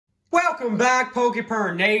Welcome back,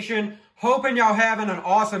 Pokepern Nation. Hoping y'all having an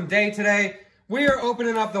awesome day today. We are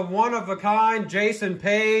opening up the one-of-a-kind Jason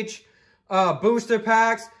Paige booster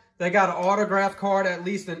packs. They got an autograph card at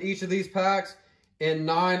least in each of these packs and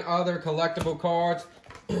 9 other collectible cards.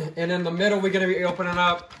 And in the middle, we're going to be opening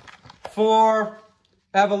up 4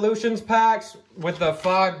 Evolutions packs with the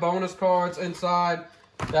 5 bonus cards inside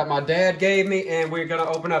that my dad gave me. And we're going to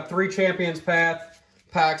open up 3 Champions packs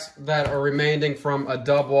that are remaining from a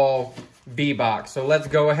double V box. So let's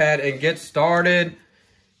go ahead and get started.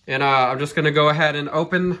 And I'm just going to go ahead and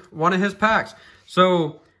open one of his packs.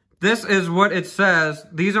 So this is what it says.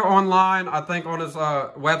 These are online, I think, on his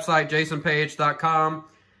website, jasonpaige.com.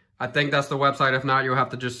 I think that's the website. If not, you'll have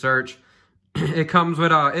to just search. It comes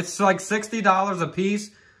with, it's like $60 a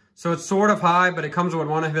piece. So it's sort of high, but it comes with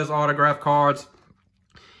one of his autograph cards.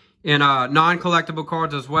 And 9 collectible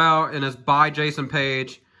cards as well. And it's by Jason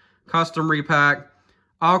Paige. Custom repack.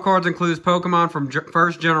 All cards includes Pokemon from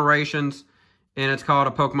first generations. And it's called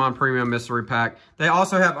a Pokemon Premium Mystery Pack. They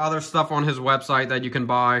also have other stuff on his website that you can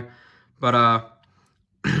buy. But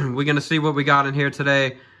we're going to see what we got in here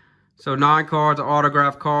today. So 9 cards, an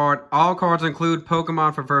autograph card. All cards include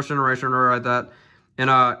Pokemon from first generation or like that.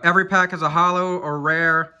 And every pack is a holo or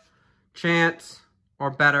rare chance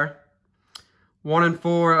or better. 1 in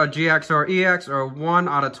 4 a GX or EX, or 1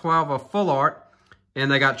 out of 12 a full art. And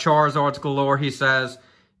they got Charizards galore, he says.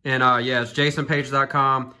 And yeah, it's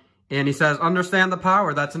jasonpaige.com. And he says, understand the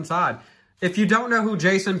power that's inside. If you don't know who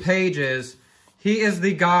Jason Paige is, he is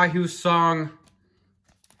the guy who sung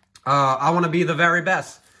I Want to Be the Very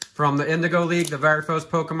Best from the Indigo League, the very first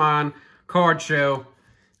Pokemon card show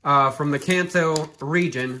from the Kanto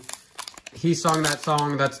region. He sung that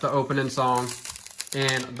song. That's the opening song.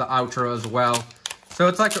 And the outro as well. So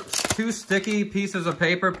it's like 2 sticky pieces of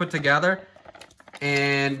paper put together.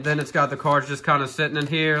 And then it's got the cards just kind of sitting in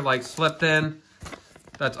here, like slipped in.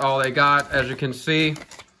 That's all they got, as you can see.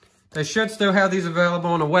 They should still have these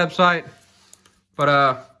available on the website.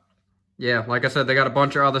 But, yeah, like I said, they got a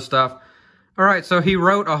bunch of other stuff. All right, so he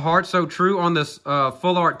wrote A Heart So True on this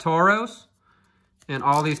full art Tauros. And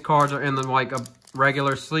all these cards are in the, like, a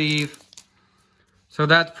regular sleeve. So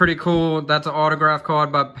that's pretty cool. That's an autograph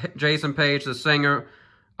card by Jason Paige, the singer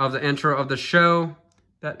of the intro of the show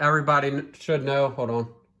that everybody should know. Hold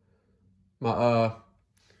on.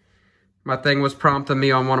 My thing was prompting me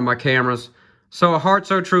on one of my cameras. So A Heart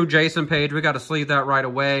So True, Jason Paige. We got to sleeve that right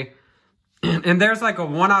away. And there's like a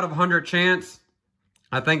 1 out of 100 chance,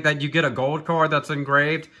 I think, that you get a gold card that's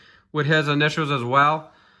engraved with his initials as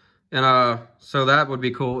well. And so that would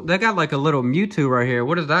be cool. They got like a little Mewtwo right here.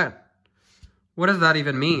 What is that? What does that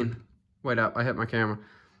even mean? Wait up, I hit my camera.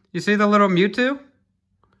 You see the little Mewtwo?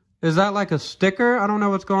 Is that like a sticker? I don't know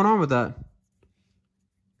what's going on with that.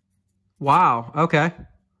 Wow, okay.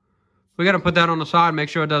 We got to put that on the side, make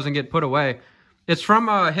sure it doesn't get put away. It's from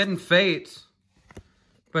Hidden Fates.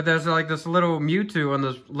 But there's like this little Mewtwo in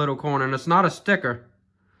this little corner, and it's not a sticker.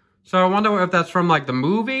 So I wonder if that's from like the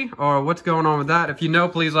movie, or what's going on with that. If you know,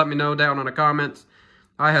 please let me know down in the comments.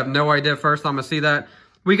 I have no idea. First time I see that.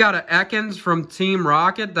 We got an Ekans from Team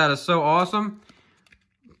Rocket. That is so awesome.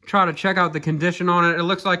 Try to check out the condition on it. It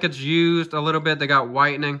looks like it's used a little bit. They got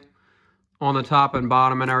whitening on the top and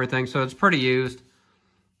bottom and everything. So it's pretty used.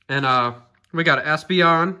 And we got an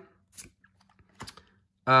Espeon.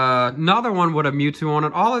 Another one with a Mewtwo on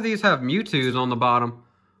it. All of these have Mewtwo's on the bottom.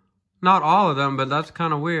 Not all of them, but that's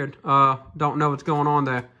kind of weird. Don't know what's going on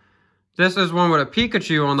there. This is one with a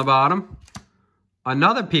Pikachu on the bottom.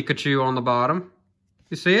 Another Pikachu on the bottom.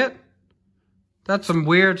 You see it? That's some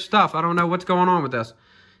weird stuff. I don't know what's going on with this.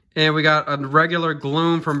 And we got a regular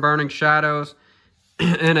Gloom from Burning Shadows.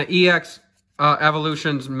 And an EX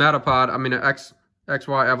Evolutions Metapod. I mean, an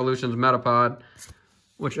XY Evolutions Metapod.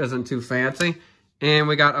 Which isn't too fancy. And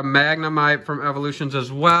we got a Magnemite from Evolutions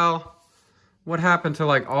as well. What happened to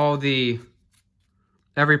like all the...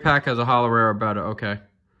 Every pack has a holo rare or better. Okay.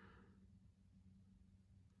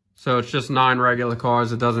 So it's just 9 regular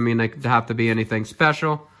cards. It doesn't mean they have to be anything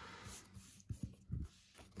special.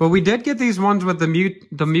 But we did get these ones with the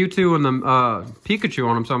Mewtwo and the Pikachu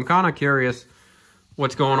on them. So I'm kind of curious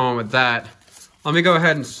what's going on with that. Let me go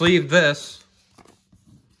ahead and sleeve this.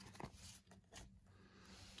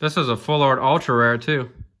 This is a full art ultra rare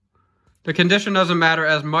too. The condition doesn't matter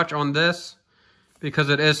as much on this because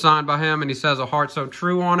it is signed by him and he says A Heart So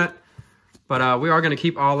True on it. But we are going to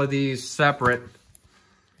keep all of these separate.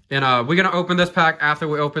 And we're going to open this pack after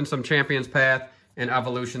we open some Champions Path and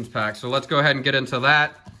Evolutions pack. So let's go ahead and get into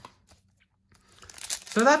that.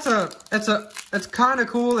 So it's kind of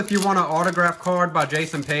cool if you want an autograph card by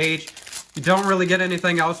Jason Paige. You don't really get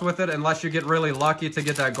anything else with it unless you get really lucky to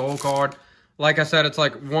get that gold card. Like I said, it's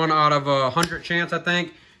like 1 out of 100 chance, I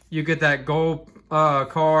think, you get that gold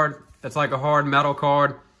card. It's like a hard metal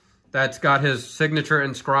card that's got his signature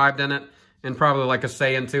inscribed in it, and probably like a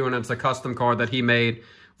Saiyan too, and it's a custom card that he made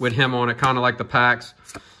with him on it, kind of like the packs.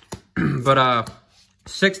 But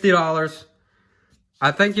 $60.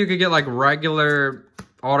 I think you could get like regular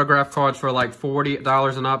autograph cards for like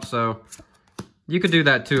 $40 and up, so you could do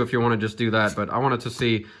that too if you want to just do that, but I wanted to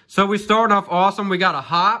see. So we started off awesome. We got a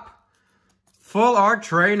Hop Full Art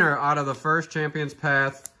Trainer out of the first Champions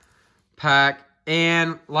Path pack,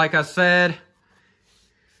 and like I said,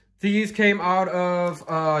 these came out of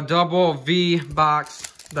a double V box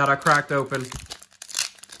that I cracked open.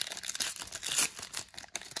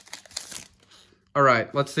 All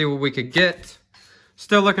right, let's see what we could get.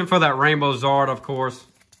 Still looking for that Rainbow Zard, of course.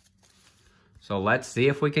 So let's see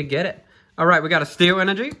if we could get it. All right, we got a Steel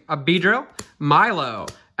Energy, a Beedrill, Milo,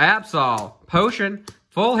 Absol, Potion,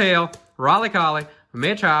 Full Heal, Rollicoli,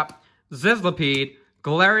 Machop, Sizzlipede,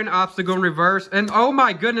 Galarian Obstacle in reverse, and oh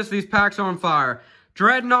my goodness, these packs are on fire.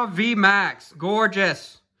 Dreadnought V Max,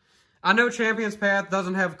 gorgeous. I know Champions Path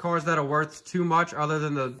doesn't have cards that are worth too much other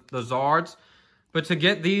than the Zards, but to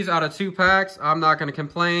get these out of 2 packs, I'm not going to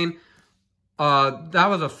complain. That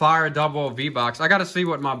was a fire double V box. I got to see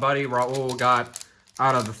what my buddy Raul got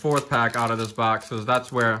out of the 4th pack out of this box, because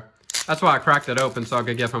that's why I cracked it open, so I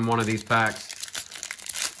could give him one of these packs.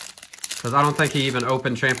 Because I don't think he even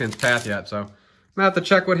opened Champions Path yet, so I'm going to have to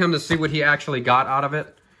check with him to see what he actually got out of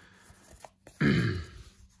it.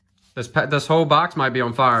 This whole box might be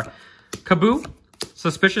on fire. Kaboo,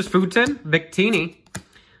 Suspicious Food Tin, Victini,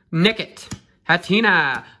 Nickit,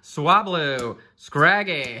 Hatina, Swablu,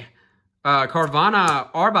 Scraggy,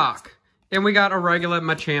 Carvana, Arbok, and we got a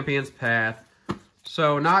regular Champions Path.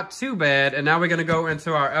 So not too bad. And now we're going to go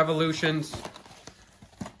into our Evolutions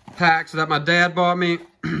packs that my dad bought me.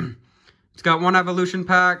 It's got 1 Evolution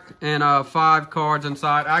pack and 5 cards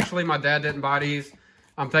inside. Actually, my dad didn't buy these.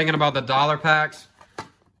 I'm thinking about the dollar packs.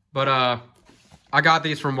 But I got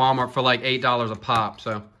these from Walmart for like $8 a pop.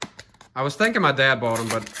 So I was thinking my dad bought them,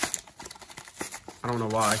 but I don't know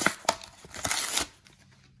why.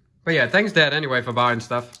 But yeah, thanks Dad anyway for buying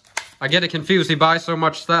stuff. I get it confused. He buys so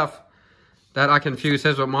much stuff that I confuse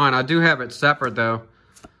his with mine. I do have it separate though.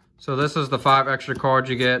 So this is the 5 extra cards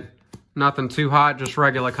you get. Nothing too hot, just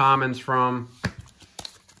regular commons from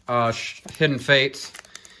Hidden Fates.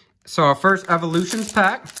 So our first Evolutions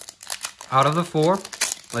pack out of the 4.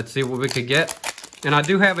 Let's see what we could get. And I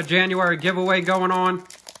do have a January giveaway going on.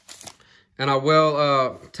 And I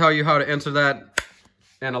will tell you how to enter that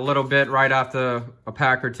in a little bit right after a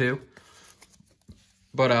pack or 2.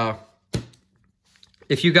 But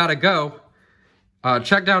if you gotta go,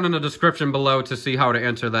 check down in the description below to see how to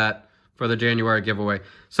enter that for the January giveaway.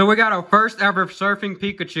 So we got our first ever Surfing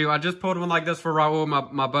Pikachu. I just pulled one like this for Raul,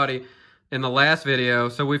 my buddy, in the last video.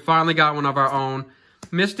 So we finally got one of our own.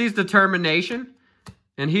 Misty's Determination.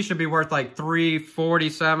 And he should be worth like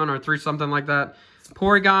 $347 or $3 something like that.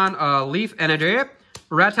 Porygon, Leaf Energy,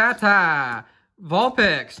 Rattata,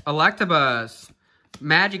 Vulpix, Electabuzz,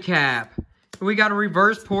 Magikarp. We got a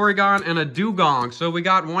reverse Porygon and a Dugong. So we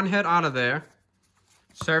got 1 hit out of there.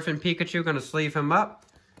 Surfing Pikachu, gonna sleeve him up.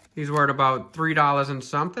 He's worth about $3 and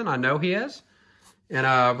something. I know he is. And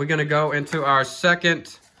we're gonna go into our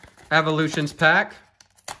second Evolutions pack.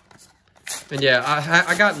 And yeah,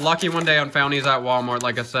 I got lucky one day and found these at Walmart,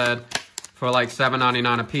 like I said, for like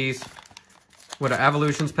 $7.99 a piece. With an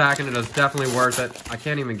Evolutions pack, and it is definitely worth it. I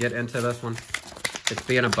can't even get into this one. It's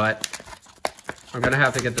being a butt. I'm gonna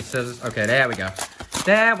have to get the scissors. Okay, there we go.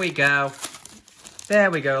 There we go. There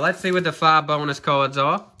we go. Let's see what the 5 bonus cards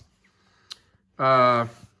are.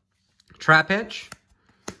 Trapinch.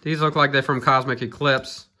 These look like they're from Cosmic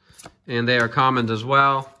Eclipse. And they are commons as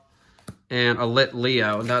well. And a Lit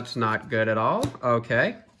Leo. That's not good at all.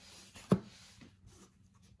 Okay.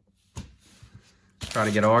 Try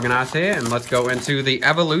to get organized here. And let's go into the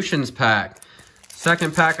Evolutions pack.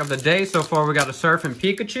 Second pack of the day. So far we got a Surfing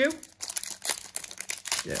Pikachu.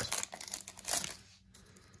 Yes.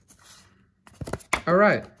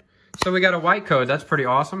 Alright. So we got a white code. That's pretty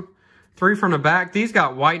awesome. 3 from the back. These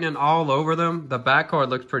got whitening all over them. The back card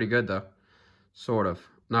looks pretty good though. Sort of.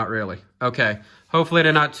 Not really. Okay. Hopefully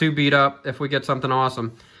they're not too beat up if we get something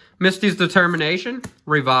awesome. Misty's Determination.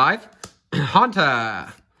 Revive.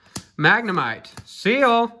 Haunter. Magnemite.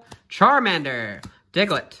 Seal. Charmander.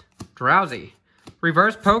 Diglett. Drowsy.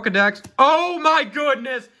 Reverse Pokedex. Oh my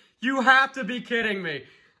goodness! You have to be kidding me.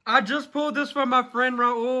 I just pulled this from my friend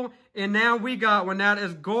Raul, and now we got one. That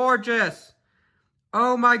is gorgeous.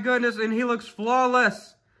 Oh my goodness, and he looks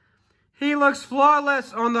flawless. He looks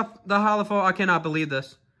flawless on the hollow foil. I cannot believe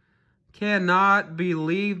this. Cannot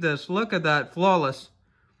believe this. Look at that. Flawless.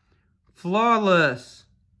 Flawless.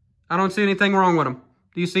 I don't see anything wrong with him.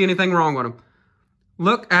 Do you see anything wrong with him?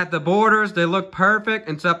 Look at the borders. They look perfect,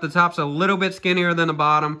 except the top's a little bit skinnier than the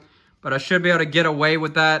bottom. But I should be able to get away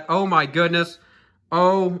with that. Oh, my goodness.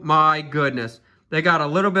 Oh, my goodness. They got a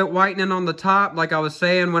little bit whitening on the top, like I was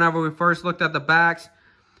saying whenever we first looked at the backs.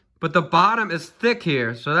 But the bottom is thick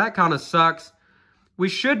here, so that kind of sucks. We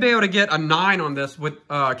should be able to get a 9 on this, with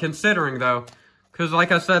considering, though. Because,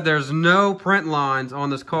 like I said, there's no print lines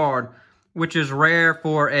on this card, which is rare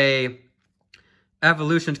for a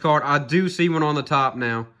Evolutions card. I do see one on the top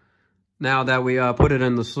now that we put it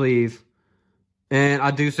in the sleeve. And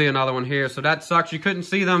I do see another one here, so that sucks. You couldn't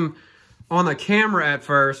see them on the camera at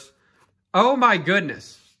first. Oh, my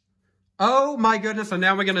goodness. Oh, my goodness. And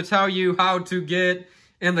now we're going to tell you how to get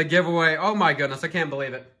in the giveaway. Oh, my goodness. I can't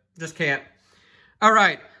believe it. Just can't. All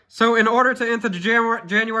right. So in order to enter the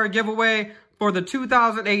January giveaway for the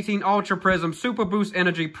 2018 Ultra Prism Super Boost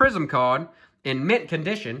Energy Prism card in mint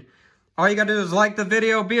condition, all you got to do is like the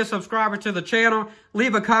video, be a subscriber to the channel,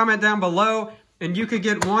 leave a comment down below, and you could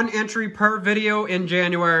get 1 entry per video in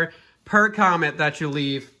January per comment that you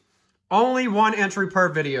leave. Only 1 entry per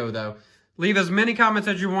video, though. Leave as many comments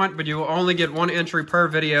as you want, but you will only get 1 entry per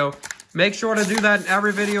video. Make sure to do that in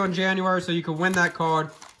every video in January so you can win that card.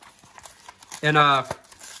 And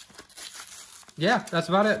yeah, that's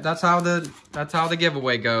about it. That's how the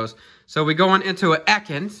giveaway goes. So we're going into an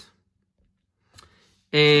Ekans.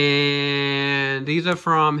 And these are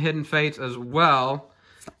from Hidden Fates as well.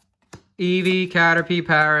 Eevee, Caterpie,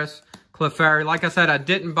 Paris, Clefairy. Like I said, I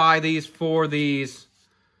didn't buy these for these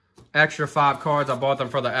extra 5 cards. I bought them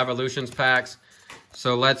for the Evolutions packs.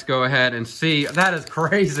 So let's go ahead and see. That is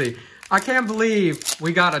crazy. I can't believe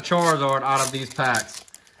we got a Charizard out of these packs.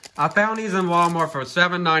 I found these in Walmart for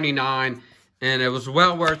 $7.99, and it was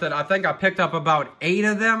well worth it. I think I picked up about 8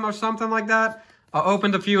 of them or something like that. I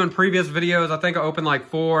opened a few in previous videos. I think I opened like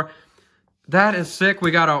 4. That is sick.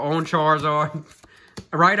 We got our own Charizard.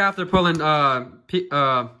 Right after pulling, I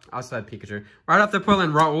said Pikachu. Right after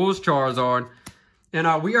pulling Raul's Charizard.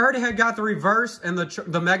 And we already had got the reverse and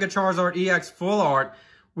the Mega Charizard EX full art.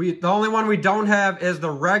 The only one we don't have is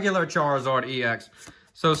the regular Charizard EX.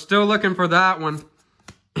 So still looking for that one.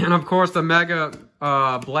 And of course the Mega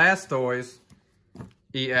Blastoise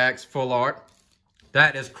EX full art.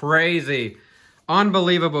 That is crazy.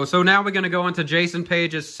 Unbelievable. So now we're going to go into Jason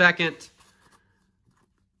Paige's second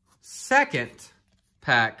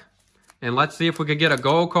pack. And let's see if we could get a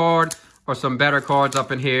gold card or some better cards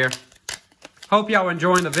up in here. Hope y'all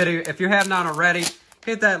enjoying the video. If you have not already,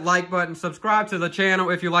 hit that like button. Subscribe to the channel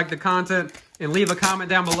if you like the content. And leave a comment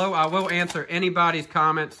down below. I will answer anybody's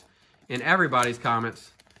comments and everybody's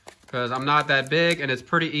comments. Because I'm not that big and it's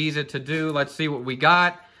pretty easy to do. Let's see what we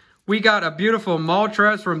got. We got a beautiful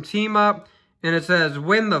Moltres from Team Up. And it says,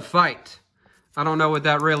 win the fight. I don't know what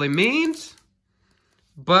that really means.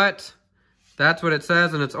 But that's what it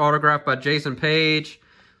says. And it's autographed by Jason Paige.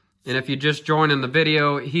 And if you just joined in the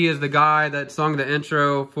video, he is the guy that sung the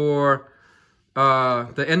intro for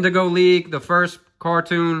the Indigo League. The first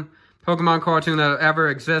Pokemon cartoon that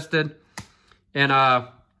ever existed. And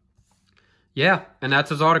yeah, and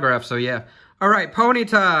that's his autograph. So yeah. All right,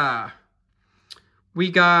 Ponyta.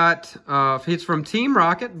 We got, he's from Team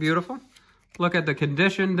Rocket. Beautiful. Look at the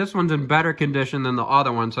condition. This one's in better condition than the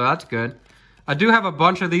other one, so that's good. I do have a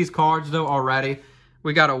bunch of these cards, though, already.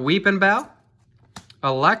 We got a Weeping Bell, a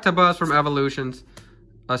Electabuzz from Evolutions,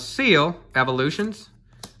 a Seal, Evolutions,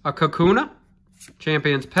 a Kakuna,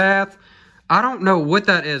 Champion's Path. I don't know what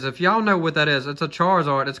that is. If y'all know what that is, it's a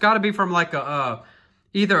Charizard. It's got to be from, like,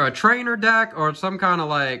 either a trainer deck or some kind of,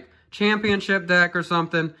 like, championship deck or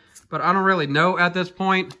something. But I don't really know at this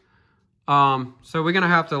point. So we're going to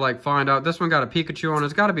have to, like, find out. This one got a Pikachu on it.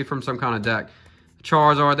 It's got to be from some kind of deck.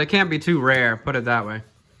 Charizard. They can't be too rare, put it that way.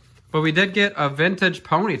 But we did get a vintage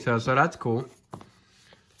Ponyta, so that's cool.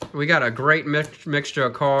 We got a great mixture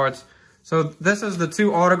of cards. So this is the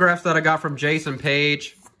 2 autographs that I got from Jason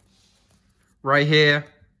Paige. Right here.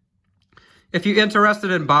 If you're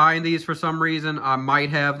interested in buying these for some reason, I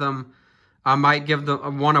might have them. I might give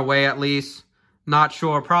them one away at least. Not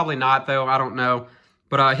sure. Probably not, though. I don't know.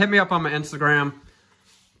 But hit me up on my Instagram.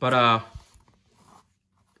 But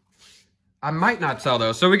I might not sell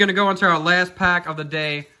those. So we're going to go into our last pack of the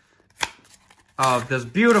day of this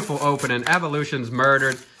beautiful opening. Evolution's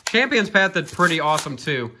Murdered. Champion's Path did pretty awesome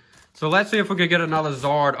too. So let's see if we could get another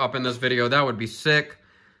Zard up in this video. That would be sick.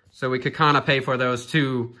 So we could kind of pay for those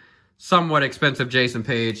 2 somewhat expensive Jason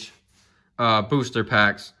Paige booster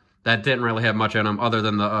packs. that didn't really have much in them other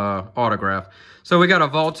than the autograph. So we got a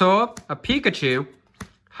Voltorb, a Pikachu,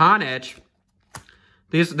 Honedge,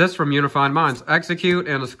 this from Unified Minds, Execute,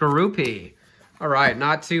 and a Skorupi. All right,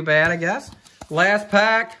 not too bad, I guess. Last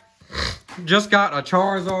pack, just got a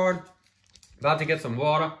Charizard. About to get some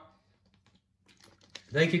water.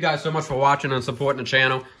 Thank you guys so much for watching and supporting the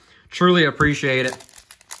channel. Truly appreciate it.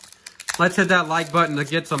 Let's hit that like button to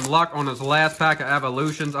get some luck on this last pack of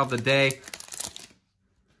evolutions of the day.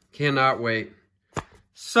 Cannot wait.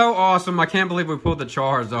 So awesome. I can't believe we pulled the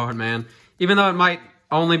Charizard, man. Even though it might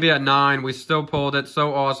only be a 9, we still pulled it.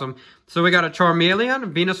 So awesome. So we got a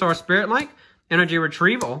Charmeleon, Venusaur Spirit-like, Energy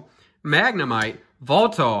Retrieval, Magnemite,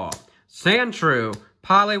 Voltorb, Sandshrew,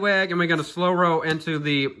 Poliwag, and we're going to slow roll into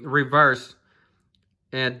the reverse.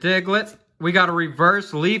 And Diglett. We got a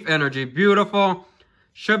reverse Leaf Energy. Beautiful.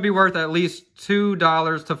 Should be worth at least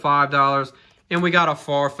 $2 to $5. And we got a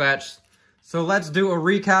Farfetch'd. So let's do a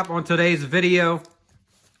recap on today's video.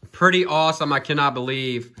 Pretty awesome. I cannot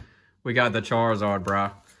believe we got the Charizard, bro.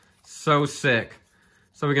 So sick.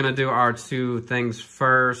 So we're going to do our 2 things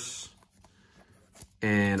first.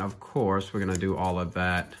 And of course, we're going to do all of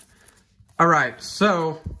that. All right,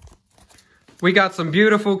 so we got some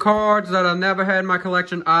beautiful cards that I never had in my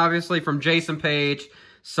collection, obviously, from Jason Paige.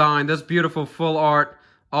 Signed this beautiful full art,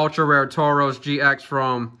 ultra rare Tauros GX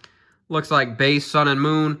from, looks like Base, Sun, and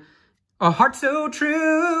Moon. A Heart So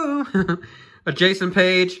True. A Jason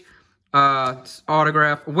Paige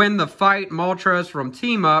autograph. Win the Fight, Moltres from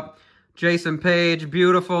Team Up. Jason Paige,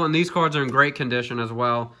 beautiful. And these cards are in great condition as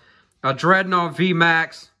well. A Dreadnought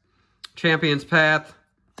VMAX, Champion's Path.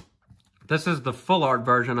 This is the full art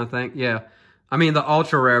version, I think. Yeah. I mean, the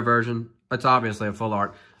ultra rare version. It's obviously a full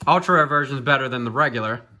art. Ultra rare version is better than the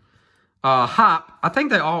regular. Hop. I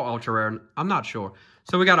think they all ultra rare. I'm not sure.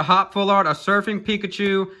 So we got a Hop full art, a Surfing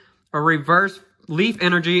Pikachu, a reverse Leaf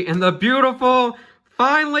Energy, and the beautiful,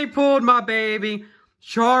 finally pulled my baby,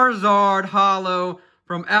 Charizard Holo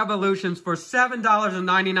from Evolutions for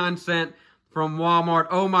 $7.99 from Walmart.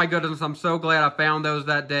 Oh my goodness, I'm so glad I found those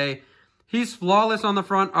that day. He's flawless on the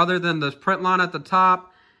front other than this print line at the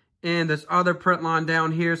top and this other print line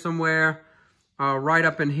down here somewhere, right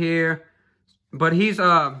up in here. But he's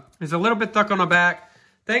a little bit stuck on the back.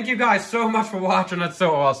 Thank you guys so much for watching. That's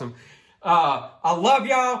so awesome. I love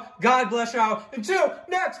y'all. God bless y'all. Until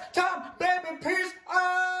next time, baby, peace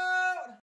out.